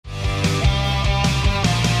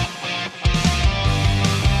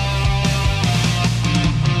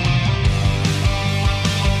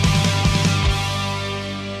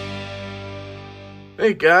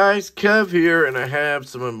Hey guys, Kev here, and I have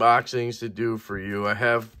some unboxings to do for you. I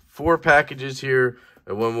have 4 packages here,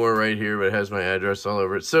 and 1 more right here, but it has my address all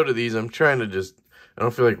over it. So do these. I'm trying to I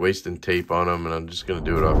don't feel like wasting tape on them, and I'm just going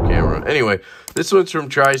to do it off camera. Anyway, this one's from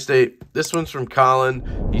Tri-State. This one's from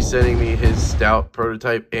Colin. He's sending me his Stout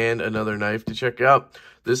Prototype and another knife to check out.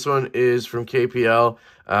 This one is from KPL.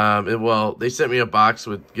 Well, they sent me a box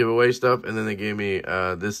with giveaway stuff, and then they gave me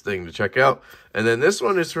this thing to check out. And then this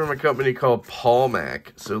one is from a company called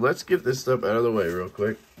Mac. So let's get this stuff out of the way real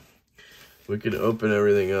quick. We can open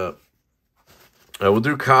everything up. We'll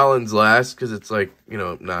do Colin's last because it's like, you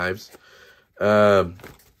know, knives.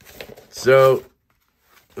 So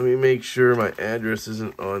let me make sure my address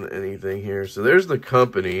isn't on anything here. So there's the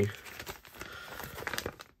company.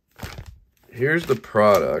 Here's the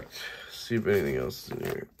product. See if anything else is in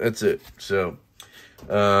here. That's it. So,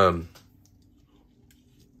 got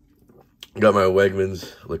my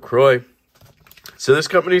Wegmans LaCroix. So this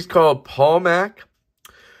company's called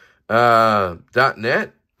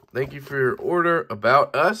PaulMac.net. Thank you for your order.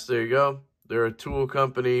 About us. There you go. They're a tool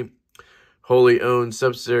company, wholly owned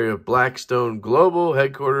subsidiary of Blackstone Global,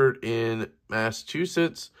 headquartered in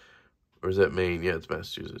Massachusetts. Or is that Maine? Yeah, it's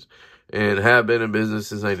Massachusetts. And have been in business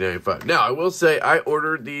since 1995. Now, I will say I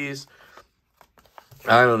ordered these,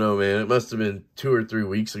 I don't know, man. It must have been 2 or 3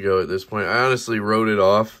 weeks ago at this point. I honestly wrote it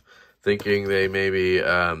off, thinking they maybe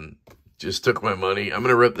just took my money. I'm going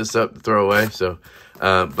to rip this up and throw away. So,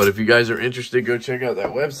 but if you guys are interested, go check out that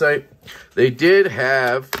website. They did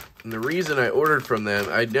have, and the reason I ordered from them,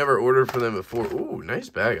 I'd never ordered from them before. Ooh, nice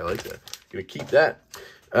bag. I like that. Going to keep that.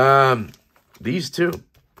 These two.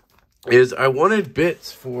 Is I wanted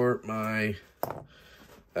bits for my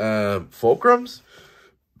fulcrums.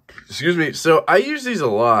 Excuse me. So I use these a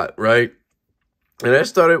lot, right? And I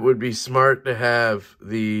just thought it would be smart to have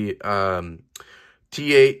the T8,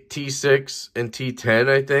 T6, and T10,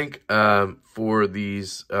 I think, for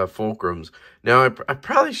these fulcrums. Now, I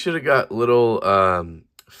probably should have got little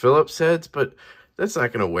Phillips heads, but that's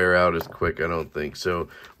not going to wear out as quick, I don't think. So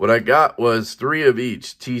what I got was 3 of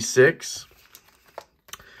each, T6,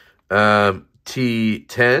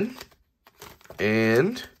 T10,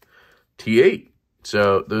 and T8.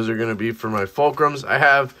 So those are going to be for my fulcrums. I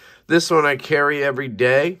have this one I carry every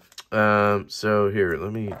day. So here,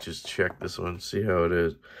 let me just check this one, see how it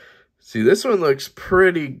is. See, this one looks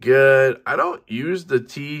pretty good. I don't use the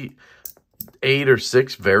T8 or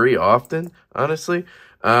 6 very often, honestly.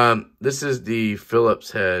 This is the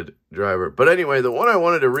Phillips head driver. But anyway, the one I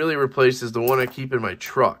wanted to really replace is the one I keep in my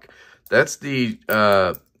truck. That's the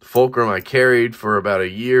fulcrum I carried for about a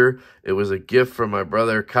year. It was a gift from my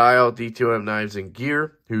brother Kyle, D2M Knives and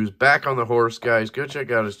Gear, who's back on the horse, guys. Go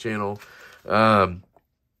check out his channel. And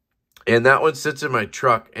that one sits in my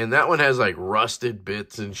truck, and that one has like rusted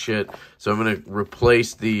bits and shit. So I'm gonna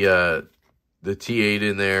replace the T8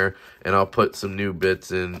 in there, and I'll put some new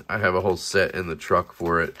bits in. I have a whole set in the truck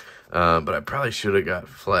for it. But I probably should have got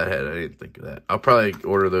flathead. I didn't think of that. I'll probably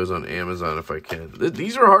order those on Amazon if I can.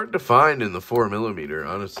 These are hard to find in the 4mm,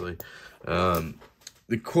 honestly.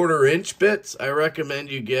 The 1/4-inch bits, I recommend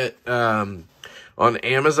you get on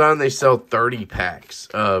Amazon. They sell 30 packs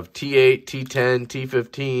of T8, T10,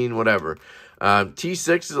 T15, whatever.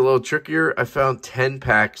 T6 is a little trickier. I found 10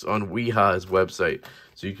 packs on Weeha's website,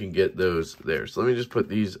 so you can get those there. So let me just put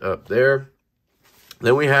these up there.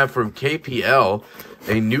 Then we have from KPL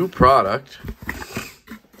a new product.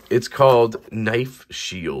 It's called Knife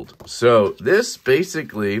Shield. So this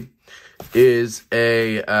basically is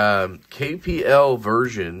a KPL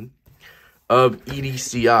version of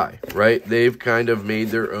EDCI, right? They've kind of made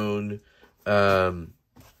their own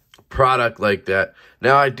product like that.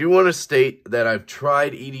 Now, I do want to state that I've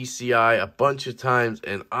tried EDCI a bunch of times,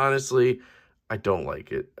 and honestly, I don't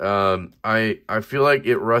like it. I feel like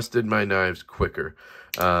it rusted my knives quicker.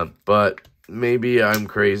 But maybe I'm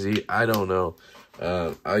crazy. I don't know.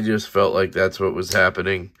 I just felt like that's what was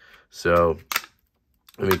happening. So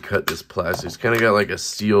let me cut this plastic. It's kind of got like a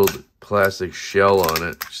sealed plastic shell on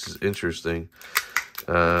it, which is interesting.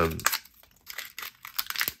 There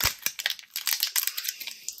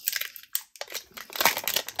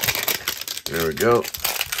we go.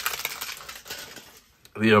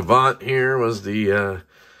 The Avant here was the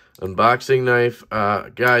unboxing knife.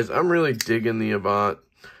 Guys, I'm really digging the Avant.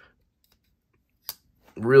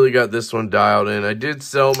 Really got this one dialed in. I did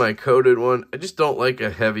sell my coated one. I just don't like a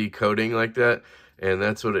heavy coating like that, and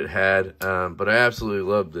that's what it had. But I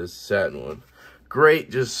absolutely love this satin one.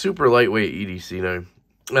 Great, just super lightweight EDC knife.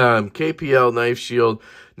 KPL Knife Shield,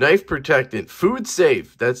 knife protectant, food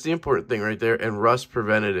safe. That's the important thing right there, and rust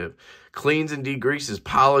preventative. Cleans and degreases,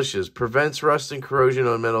 polishes, prevents rust and corrosion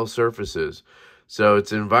on metal surfaces. So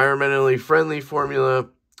it's an environmentally friendly formula,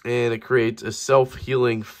 and it creates a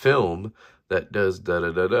self-healing film that does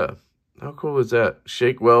da-da-da-da. How cool is that?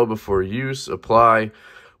 Shake well before use. Apply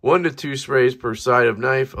 1 to 2 sprays per side of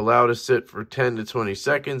knife. Allow to sit for 10 to 20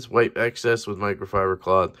 seconds. Wipe excess with microfiber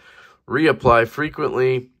cloth. Reapply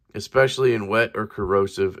frequently, especially in wet or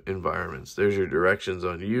corrosive environments. There's your directions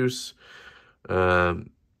on use.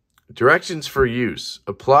 Directions for use.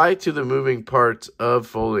 Apply to the moving parts of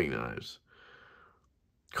folding knives.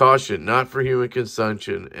 Caution, not for human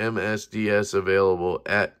consumption. MSDS available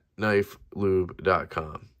at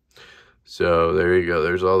knifelube.com. So there you go.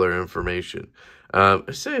 There's all their information.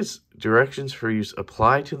 It says directions for use.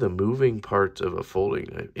 Apply to the moving parts of a folding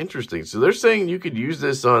knife. Interesting. So they're saying you could use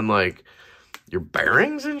this on like your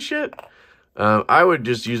bearings and shit. I would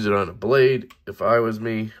just use it on a blade if I was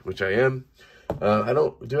me, which I am.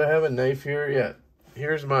 Do I have a knife here? Yeah.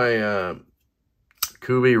 Here's my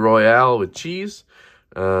Kubi Royale with cheese.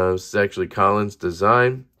 This is actually Colin's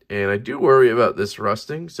design. And I do worry about this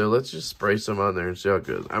rusting, so let's just spray some on there and see how it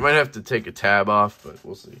goes. I might have to take a tab off, but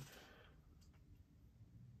we'll see.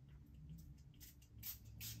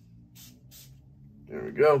 There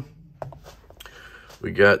we go.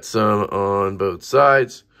 We got some on both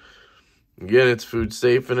sides. Again, it's food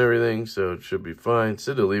safe and everything, so it should be fine.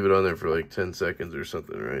 Said to leave it on there for like 10 seconds or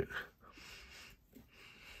something, right?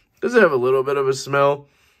 Does have a little bit of a smell,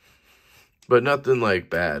 but nothing like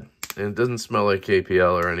bad. And it doesn't smell like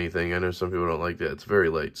KPL or anything. I know some people don't like that. It's a very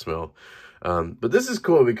light smell. But this is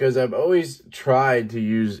cool because I've always tried to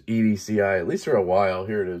use EDCI, at least for a while.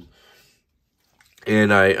 Here it is.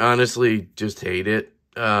 And I honestly just hate it.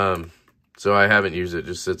 So I haven't used it. It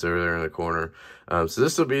just sits over there in the corner. So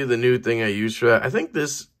this will be the new thing I use for that. I think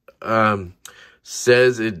this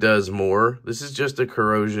says it does more. This is just a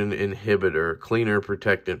corrosion inhibitor, cleaner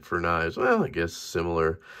protectant for knives. Well, I guess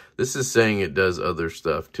similar. This is saying it does other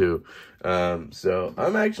stuff too. So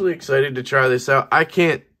I'm actually excited to try this out. I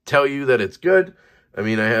can't tell you that it's good. I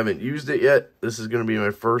mean, I haven't used it yet. This is going to be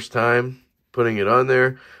my first time putting it on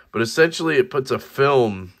there. But essentially, it puts a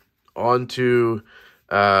film onto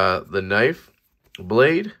the knife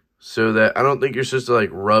blade so that I don't think you're supposed to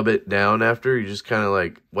like rub it down after. You just kind of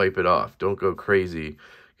like wipe it off. Don't go crazy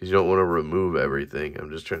because you don't want to remove everything.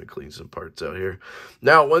 I'm just trying to clean some parts out here.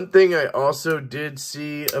 Now, one thing I also did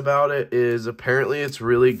see about it is apparently it's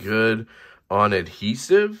really good on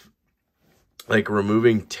adhesive, like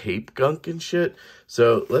removing tape gunk and shit.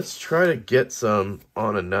 So let's try to get some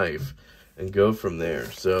on a knife and go from there.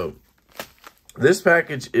 So this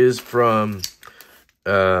package is from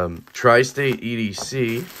Tri-State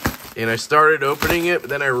EDC, and I started opening it, but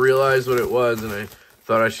then I realized what it was, and I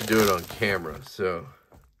thought I should do it on camera. So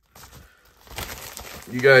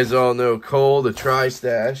you guys all know Cole, the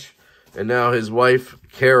Tri-Stash, and now his wife,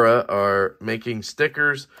 Kara, are making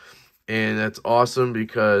stickers, and that's awesome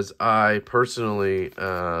because I personally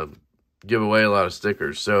give away a lot of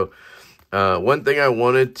stickers. So one thing I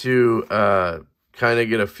wanted to kind of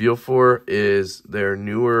get a feel for is their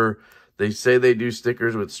newer, they say they do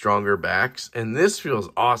stickers with stronger backs, and this feels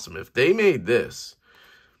awesome. If they made this,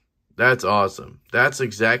 that's awesome. That's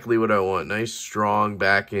exactly what I want. Nice, strong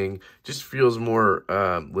backing. Just feels more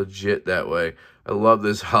legit that way. I love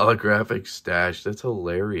this holographic stash. That's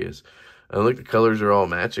hilarious. Look, the colors are all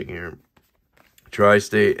matching here.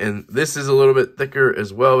 Tri-State. And this is a little bit thicker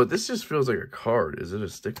as well, but this just feels like a card. Is it a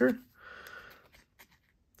sticker?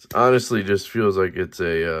 It honestly just feels like it's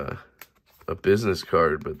a business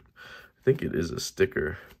card, but I think it is a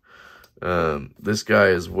sticker. This guy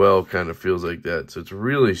as well kind of feels like that. So it's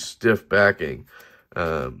really stiff backing,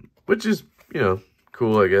 which is, you know,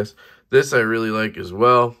 cool, I guess. This I really like as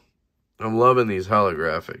well. I'm loving these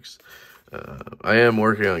holographics. I am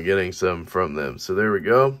working on getting some from them. So there we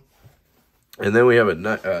go. And then we have a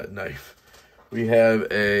knife. We have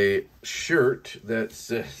a shirt that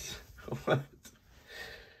says, what?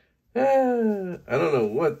 I don't know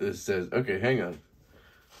what this says. Okay, hang on. It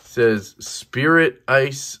says Spirit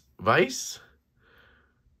Ice Vice?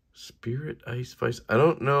 Spirit Ice Vice. I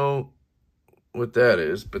don't know what that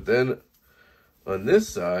is, but then on this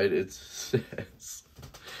side it says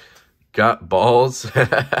got balls.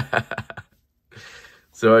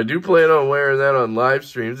 So I do plan on wearing that on live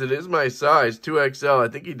streams. It is my size, 2XL. I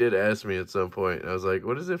think he did ask me at some point. I was like,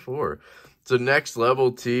 what is it for? It's a Next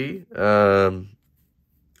Level tee.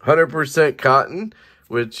 100% cotton,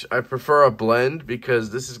 which I prefer a blend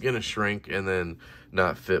because this is going to shrink and then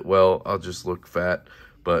not fit well. I'll just look fat,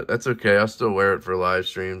 but that's okay. I'll still wear it for live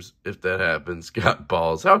streams if that happens. Got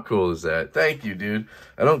balls. How cool is that? Thank you, dude.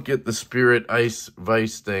 I don't get the Spirit Ice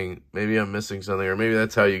Vice thing. Maybe I'm missing something, or maybe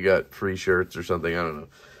that's how you got free shirts or something. I don't know.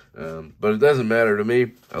 But it doesn't matter to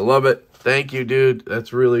me. I love it. Thank you, dude.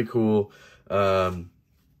 That's really cool. I'm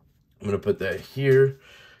going to put that here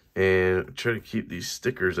and try to keep these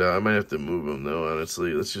stickers out. I might have to move them, though,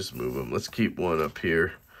 honestly. Let's just move them. Let's keep one up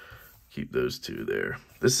here. Keep those two there.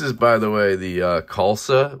 This is, by the way, the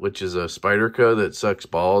Calsa, which is a Spyderco that sucks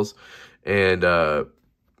balls. And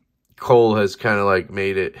Cole has kind of like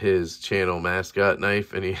made it his channel mascot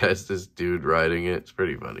knife, and he has this dude riding it. It's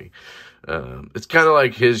pretty funny. It's kind of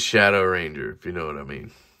like his Shadow Ranger, if you know what I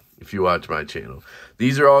mean, if you watch my channel.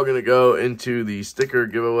 These are all going to go into the sticker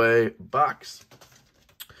giveaway box.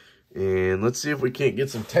 And let's see if we can't get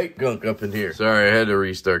some tape gunk up in here. Sorry, I had to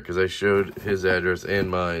restart because I showed his address and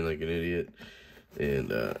mine like an idiot.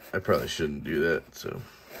 And I probably shouldn't do that.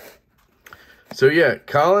 So yeah,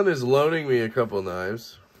 Colin is loaning me a couple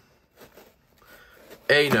knives.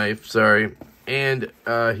 A knife, sorry. And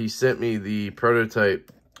he sent me the prototype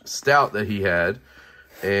stout that he had.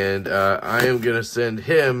 And I am going to send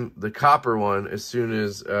him the copper one as soon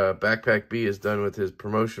as Backpack B is done with his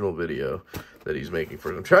promotional video that he's making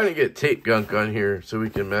for it. I'm trying to get tape gunk on here so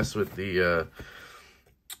we can mess with the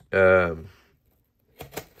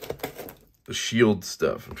shield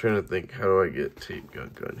stuff. I'm trying to think, how do I get tape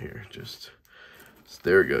gunk on here? Just,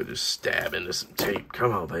 there we go, just stab into some tape.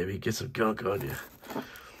 Come on, baby, get some gunk on you.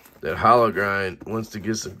 That hollow grind wants to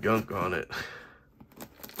get some gunk on it.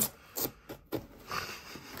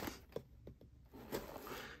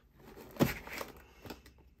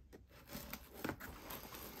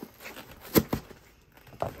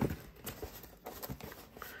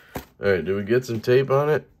 All right, did we get some tape on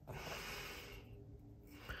it?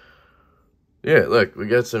 Yeah, look, we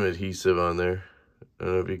got some adhesive on there. I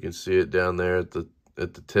don't know if you can see it down there at the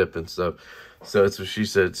tip and stuff. So that's what she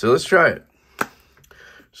said. So let's try it.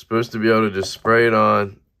 Supposed to be able to just spray it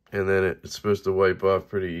on, and then it's supposed to wipe off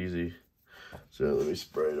pretty easy. So let me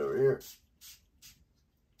spray it over here.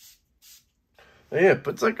 Oh, yeah, it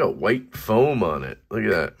puts like a white foam on it. Look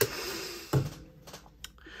at that.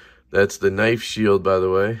 That's the knife shield, by the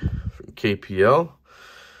way, from KPL.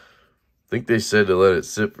 I think they said to let it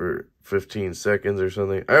sit for 15 seconds or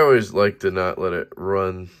something. I always like to not let it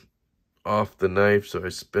run off the knife, so I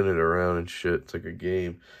spin it around and shit. It's like a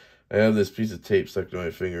game. I have this piece of tape stuck to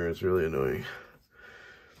my finger. It's really annoying.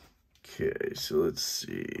 Okay, so let's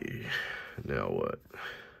see. Now what?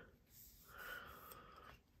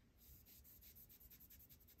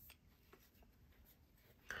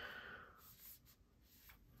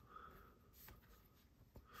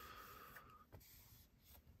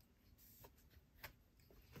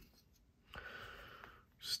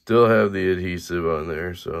 Still have the adhesive on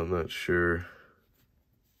there, so I'm not sure.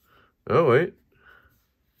 Oh, wait.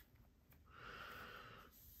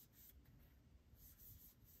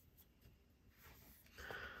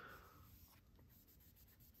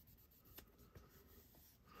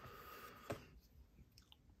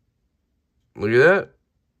 Look at that.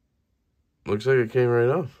 Looks like it came right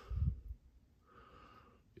off.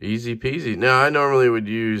 Easy peasy. Now, I normally would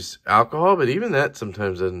use alcohol, but even that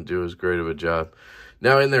sometimes doesn't do as great of a job.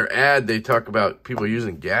 Now, in their ad, they talk about people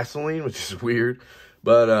using gasoline, which is weird.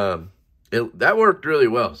 But that worked really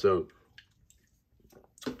well. So,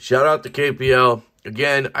 shout out to KPL.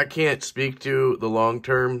 Again, I can't speak to the long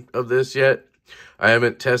term of this yet. I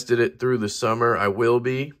haven't tested it through the summer. I will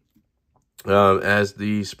be. As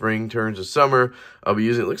the spring turns to summer, I'll be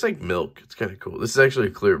using it. It looks like milk. It's kind of cool. This is actually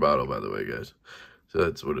a clear bottle, by the way, guys. So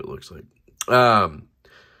that's what it looks like.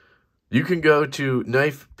 You can go to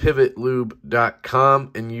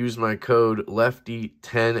knifepivotlube.com and use my code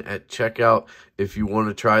LeftyEDC at checkout if you want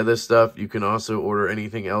to try this stuff. You can also order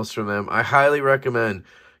anything else from them. I highly recommend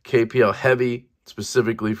KPL Heavy,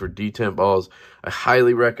 specifically for detent balls. I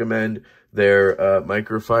highly recommend their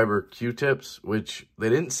microfiber Q-tips, which they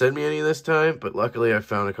didn't send me any this time, but luckily I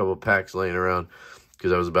found a couple packs laying around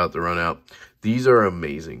because I was about to run out. These are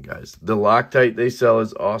amazing, guys. The Loctite they sell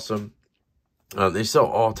is awesome. They sell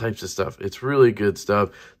all types of stuff. It's really good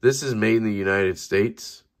stuff. This is made in the United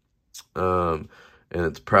States, and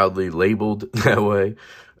it's proudly labeled that way.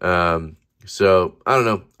 So, I don't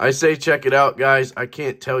know. I say check it out, guys. I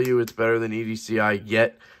can't tell you it's better than EDCI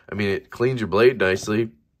yet. I mean, it cleans your blade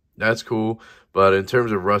nicely. That's cool. But in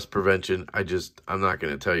terms of rust prevention, I'm not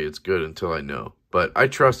going to tell you it's good until I know. But I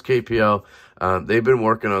trust KPL. They've been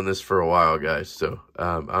working on this for a while, guys. So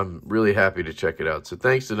I'm really happy to check it out. So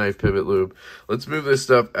thanks to Knife Pivot Lube. Let's move this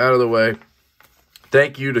stuff out of the way.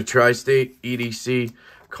 Thank you to Tri-State EDC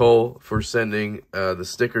Cole for sending the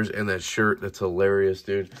stickers and that shirt. That's hilarious,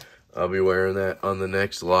 dude. I'll be wearing that on the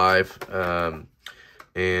next live. Let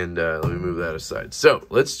me move that aside. So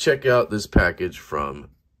let's check out this package from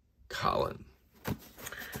Colin.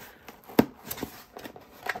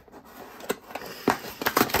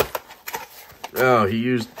 Oh, he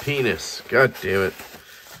used penis. God damn it.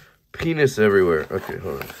 Penis everywhere. Okay,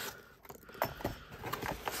 hold on.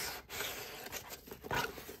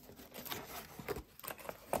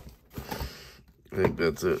 I think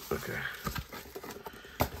that's it. Okay.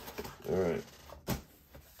 Alright.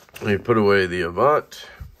 Let me put away the Avant.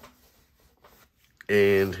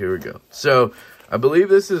 And here we go. So, I believe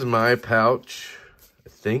this is my pouch, I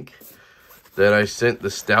think, that I sent the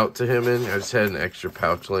stout to him in. I just had an extra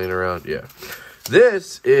pouch laying around. Yeah.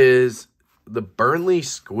 This is the Brnly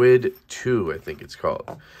Squid 2, I think it's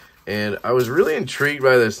called. And I was really intrigued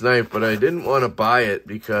by this knife, but I didn't want to buy it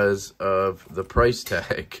because of the price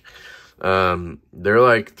tag. They're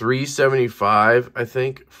like $375, I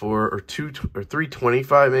think, or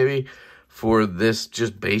 $325 maybe for this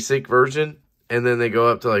just basic version, and then they go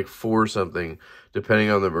up to like $4 something depending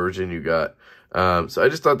on the version you got. So I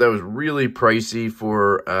just thought that was really pricey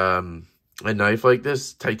for a knife like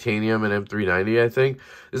this, titanium and M390. I think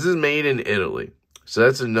this is made in Italy, so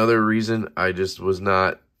that's another reason I just was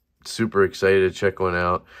not super excited to check one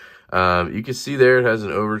out. You can see there it has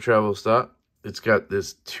an over travel stop. It's got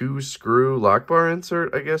this 2-screw lock bar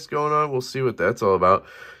insert, I guess, going on. We'll see what that's all about.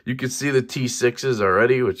 You can see the T6s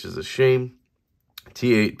already, which is a shame.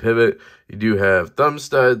 T8 pivot. You do have thumb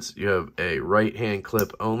studs. You have a right-hand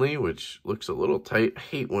clip only, which looks a little tight. I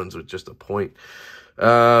hate ones with just a point.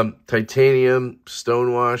 Titanium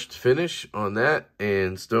stonewashed finish on that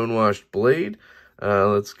and stonewashed blade.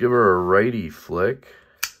 Let's give her a righty flick.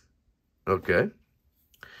 Okay.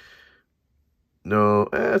 No,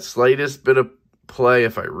 slightest bit of play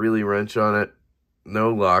if I really wrench on it.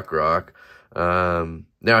 No lock rock.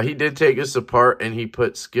 Now, he did take us apart and he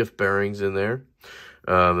put skiff bearings in there.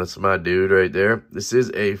 That's my dude right there. This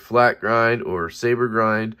is a flat grind or saber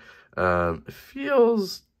grind. It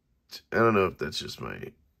feels, I don't know if that's just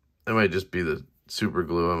that might just be the super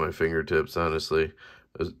glue on my fingertips, honestly.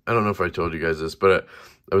 I don't know if I told you guys this, but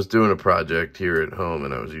I was doing a project here at home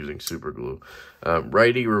and I was using super glue.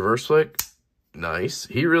 Righty reverse flick. Nice.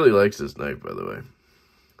 He really likes this knife, by the way.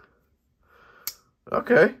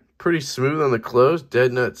 Okay. Pretty smooth on the close.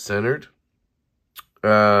 Dead nut centered.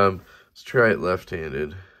 Let's try it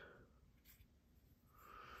left-handed.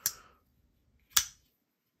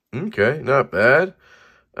 Okay. Not bad.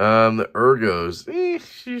 The ergos.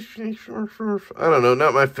 I don't know.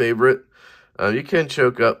 Not my favorite. You can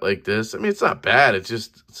choke up like this. I mean, it's not bad.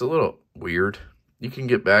 It's a little weird. You can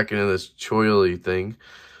get back into this choily thing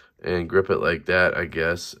and grip it like that, I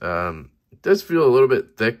guess. It does feel a little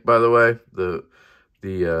bit thick, by the way.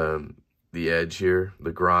 The edge here,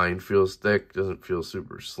 the grind feels thick. Doesn't feel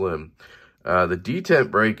super slim. The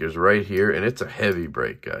detent brake is right here, and it's a heavy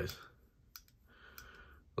brake, guys.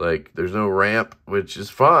 Like, there's no ramp, which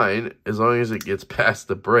is fine as long as it gets past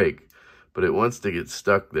the brake, but it wants to get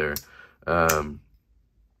stuck there. You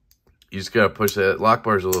just gotta push that. Lock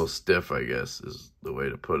bar's a little stiff, I guess, is the way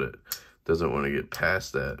to put it. Doesn't want to get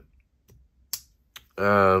past that.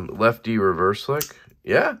 Lefty reverse flick.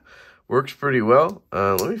 Yeah, works pretty well.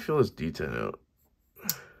 Let me feel this detent out.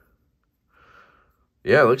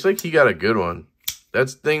 Yeah, looks like he got a good one.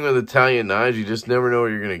 That's the thing with Italian knives. You just never know what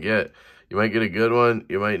you're going to get. You might get a good one.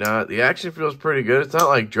 You might not. The action feels pretty good. It's not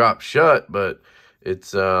like drop shut, but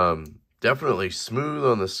it's definitely smooth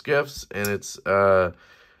on the skiffs, and it's a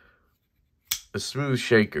smooth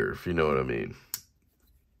shaker, if you know what I mean.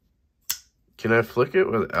 Can I flick it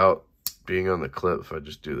without being on the clip if I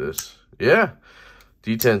just do this? Yeah.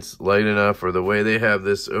 Detent's light enough, or the way they have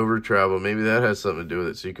this over travel, maybe that has something to do with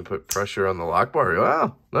it, so you can put pressure on the lock bar.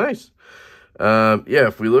 Wow, nice. Yeah,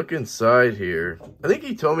 if we look inside here, I think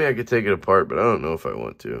he told me I could take it apart, but I don't know if I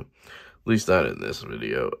want to. At least not in this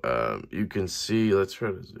video. You can see, let's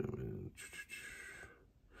try to zoom in.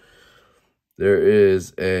 There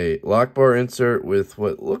is a lock bar insert with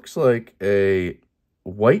what looks like a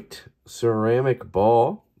white ceramic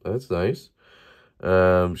ball. That's nice.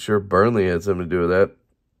 Sure Burnley had something to do with that.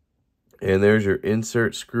 And there's your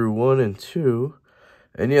insert screw 1 and 2.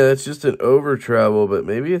 And yeah, that's just an over travel, but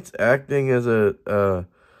maybe it's acting as a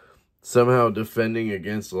somehow defending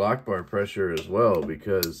against lock bar pressure as well,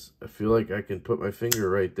 because I feel like I can put my finger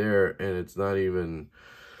right there and it's not even,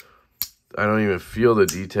 I don't even feel the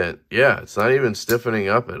detent. Yeah, it's not even stiffening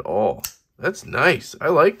up at all. That's nice. I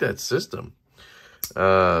like that system.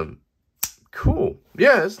 Cool.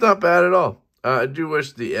 Yeah, it's not bad at all. I do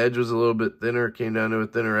wish the edge was a little bit thinner, came down to a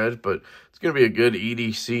thinner edge, but it's going to be a good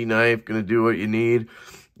EDC knife, going to do what you need.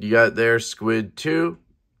 You got there Squid 2,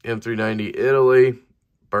 M390 Italy,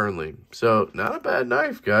 Brnly. So, not a bad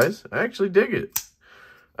knife, guys. I actually dig it.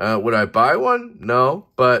 Would I buy one? No,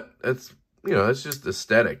 but it's, you know, it's just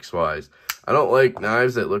aesthetics-wise. I don't like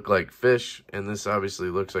knives that look like fish, and this obviously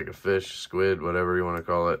looks like a fish, squid, whatever you want to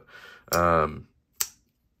call it.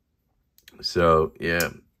 So, yeah.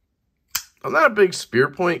 I'm not a big spear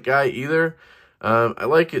point guy either. I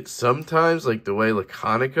like it sometimes, like the way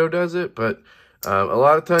Laconico does it, but a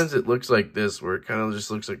lot of times it looks like this, where it kind of just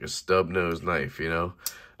looks like a stub nose knife, you know?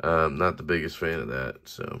 Not the biggest fan of that.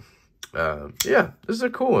 So, yeah, this is a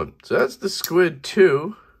cool one. So that's the Squid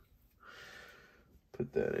 2.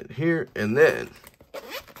 Put that in here. And then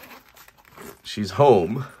she's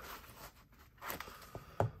home.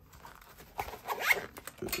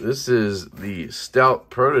 This is the Stout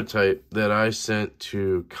Prototype that I sent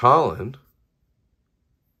to Colin.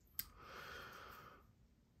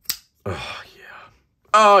 Oh, yeah.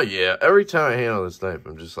 Oh, yeah. Every time I handle this knife,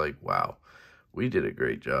 I'm just like, wow, we did a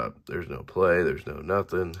great job. There's no play. There's no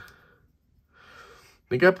nothing.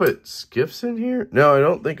 Think I put skiffs in here? No, I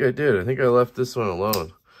don't think I did. I think I left this one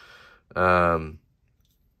alone. And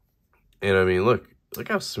I mean, look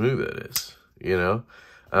how smooth that is, you know?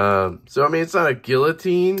 So, I mean, it's not a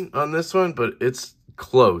guillotine on this one, but it's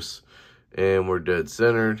close. And we're dead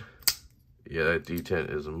centered. Yeah, that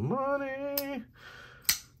detent is money.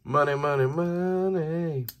 Money, money,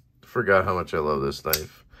 money. Forgot how much I love this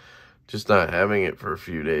knife. Just not having it for a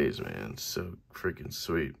few days, man. It's so freaking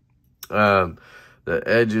sweet. The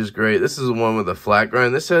edge is great. This is the one with the flat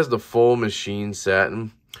grind. This has the full machine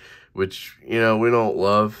satin, which, you know, we don't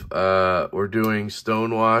love. We're doing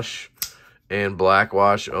stone wash and black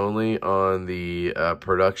wash only on the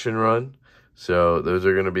production run. So those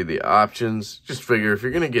are going to be the options. Just figure if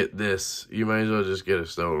you're going to get this, you might as well just get a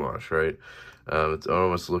stone wash, right? It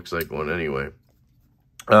almost looks like one anyway.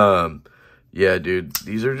 Yeah, dude,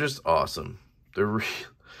 these are just awesome. They're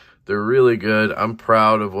really good. I'm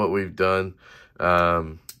proud of what we've done.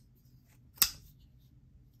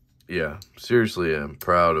 Yeah, seriously, I'm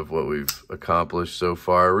proud of what we've accomplished so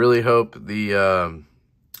far. I really hope the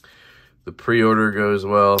pre-order goes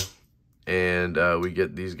well, and we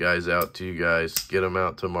get these guys out to you guys, get them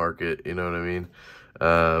out to market, you know what I mean?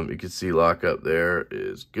 You can see lockup there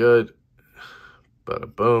is good.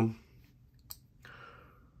 Bada boom.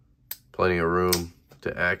 Plenty of room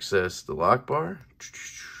to access the lock bar.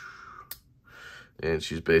 And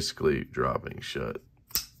she's basically dropping shut.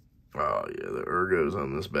 Oh, yeah, the ergos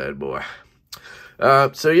on this bad boy.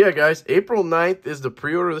 So, yeah, guys, April 9th is the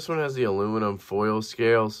pre-order. This one has the aluminum foil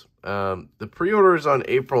scales. The pre-order is on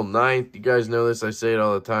April 9th. You guys know this. I say it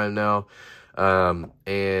all the time now.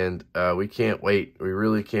 And we can't wait. We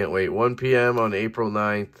really can't wait. 1 p.m. on April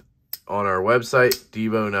 9th on our website,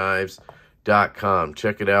 divoknives.com.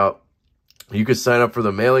 Check it out. You can sign up for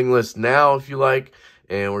the mailing list now if you like.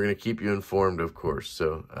 And we're going to keep you informed, of course.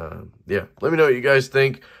 So, yeah, let me know what you guys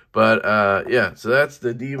think. But, yeah, so that's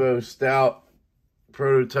the Divo Stout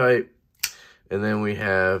Prototype. And then we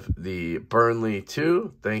have the Brnly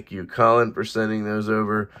 2. Thank you, Colin, for sending those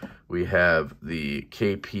over. We have the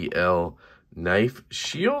KPL Knife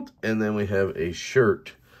Shield. And then we have a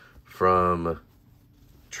shirt from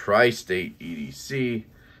Tri-State EDC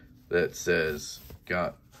that says,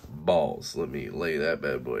 got balls. Let me lay that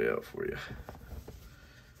bad boy out for you.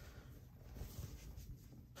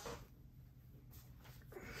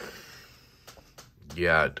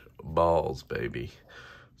 Got balls, baby.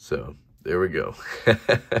 So there we go.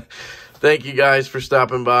 Thank you guys for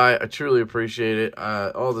stopping by. I truly appreciate it.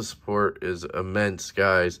 All the support is immense,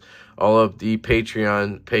 guys. All of the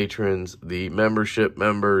Patreon patrons, the membership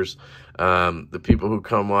members, the people who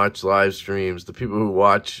come watch live streams, the people who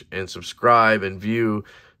watch and subscribe and view,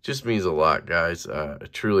 just means a lot, guys.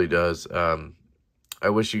 It truly does. I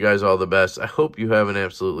wish you guys all the best. I hope you have an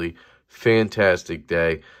absolutely fantastic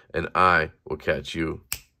day, and I will catch you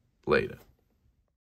later.